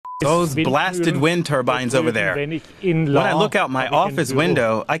Those blasted wind turbines over there. When I look out my office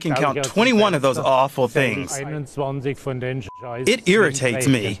window, I can count 21 of those awful things. It irritates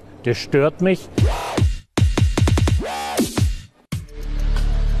me.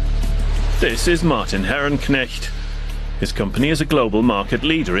 This is Martin Herrenknecht. His company is a global market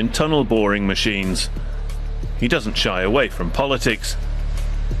leader in tunnel boring machines. He doesn't shy away from politics.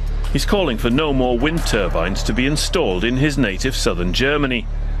 He's calling for no more wind turbines to be installed in his native southern Germany.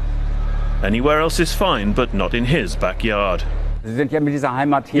 Anywhere else is fine, but not in his backyard.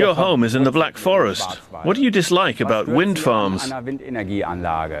 Your home is in the Black Forest. What do you dislike about wind farms?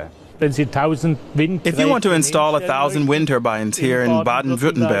 If you want to install 1,000 wind turbines here in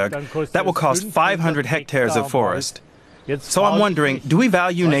Baden-Württemberg, that will cost 500 hectares of forest. So I'm wondering, do we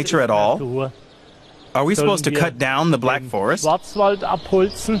value nature at all? Are we supposed to cut down the Black Forest?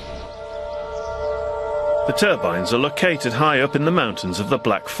 The turbines are located high up in the mountains of the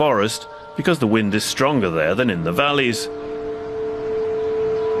Black Forest because the wind is stronger there than in the valleys.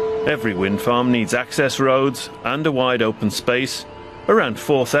 Every wind farm needs access roads and a wide open space, around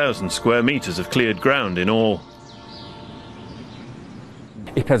 4,000 square meters of cleared ground in all.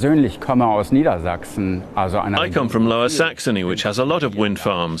 I come from Lower Saxony, which has a lot of wind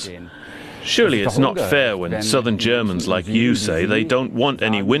farms. Surely it's not fair when southern Germans like you say they don't want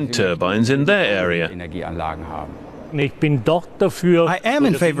any wind turbines in their area. I am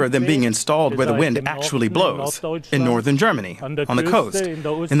in favor of them being installed where the wind actually blows, in northern Germany, on the coast,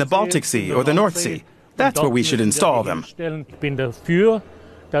 in the Baltic Sea or the North Sea. That's where we should install them.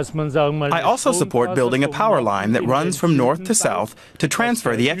 I also support building a power line that runs from north to south to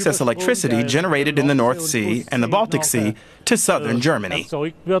transfer the excess electricity generated in the North Sea and the Baltic Sea to southern Germany.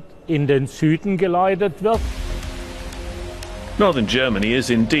 Northern Germany is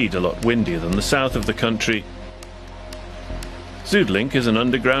indeed a lot windier than the south of the country. Südlink is an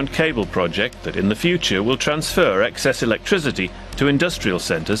underground cable project that in the future will transfer excess electricity to industrial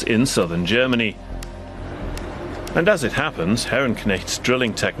centres in southern Germany. And as it happens, Herrenknecht's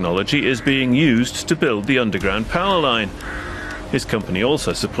drilling technology is being used to build the underground power line. His company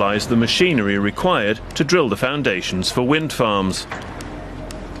also supplies the machinery required to drill the foundations for wind farms.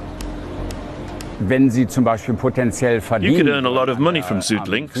 You could earn a lot of money from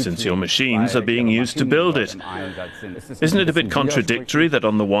Südlink since your machines are being used to build it. Isn't it a bit contradictory that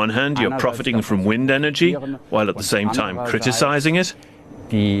on the one hand you're profiting from wind energy while at the same time criticizing it?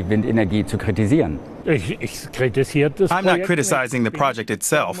 I'm not criticizing the project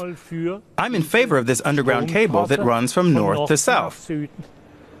itself. I'm in favor of this underground cable that runs from north to south.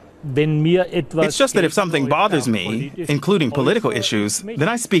 It's just that if something bothers me, including political issues, then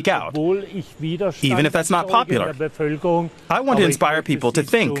I speak out, even if that's not popular. I want to inspire people to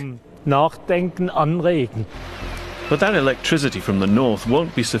think. But that electricity from the north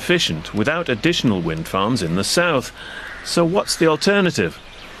won't be sufficient without additional wind farms in the south. So what's the alternative?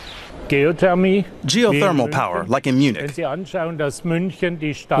 Geothermal power, like in Munich.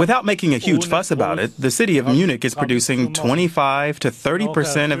 Without making a huge fuss about it, the city of Munich is producing 25 to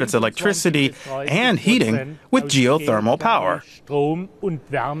 30% of its electricity and heating with geothermal power.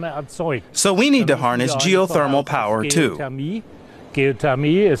 So we need to harness geothermal power too.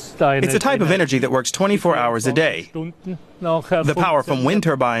 It's a type of energy that works 24 hours a day. The power from wind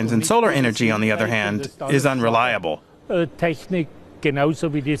turbines and solar energy, on the other hand, is unreliable. We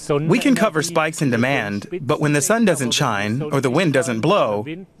can cover spikes in demand, but when the sun doesn't shine or the wind doesn't blow,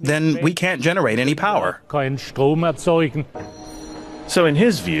 then we can't generate any power. So in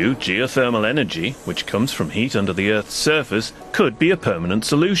his view, geothermal energy, which comes from heat under the Earth's surface, could be a permanent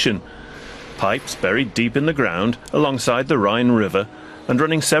solution. Pipes buried deep in the ground alongside the Rhine River and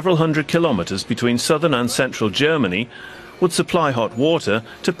running several hundred kilometers between southern and central Germany would supply hot water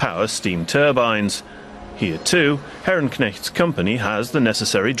to power steam turbines. Here too, Herrenknecht's company has the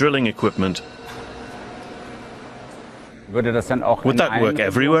necessary drilling equipment. Would that work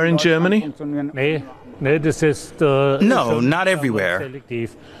everywhere in Germany? No, not everywhere.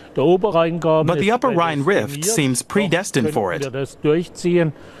 But the Upper Rhine Rift seems predestined for it.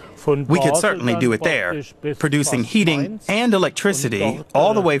 We could certainly do it there, producing heating and electricity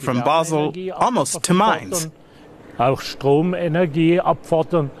all the way from Basel almost to Mainz.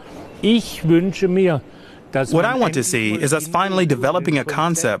 What I want to see is us finally developing a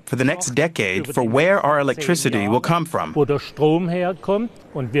concept for the next decade for where our electricity will come from. And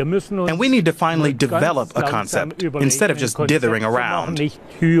we need to finally develop a concept instead of just dithering around.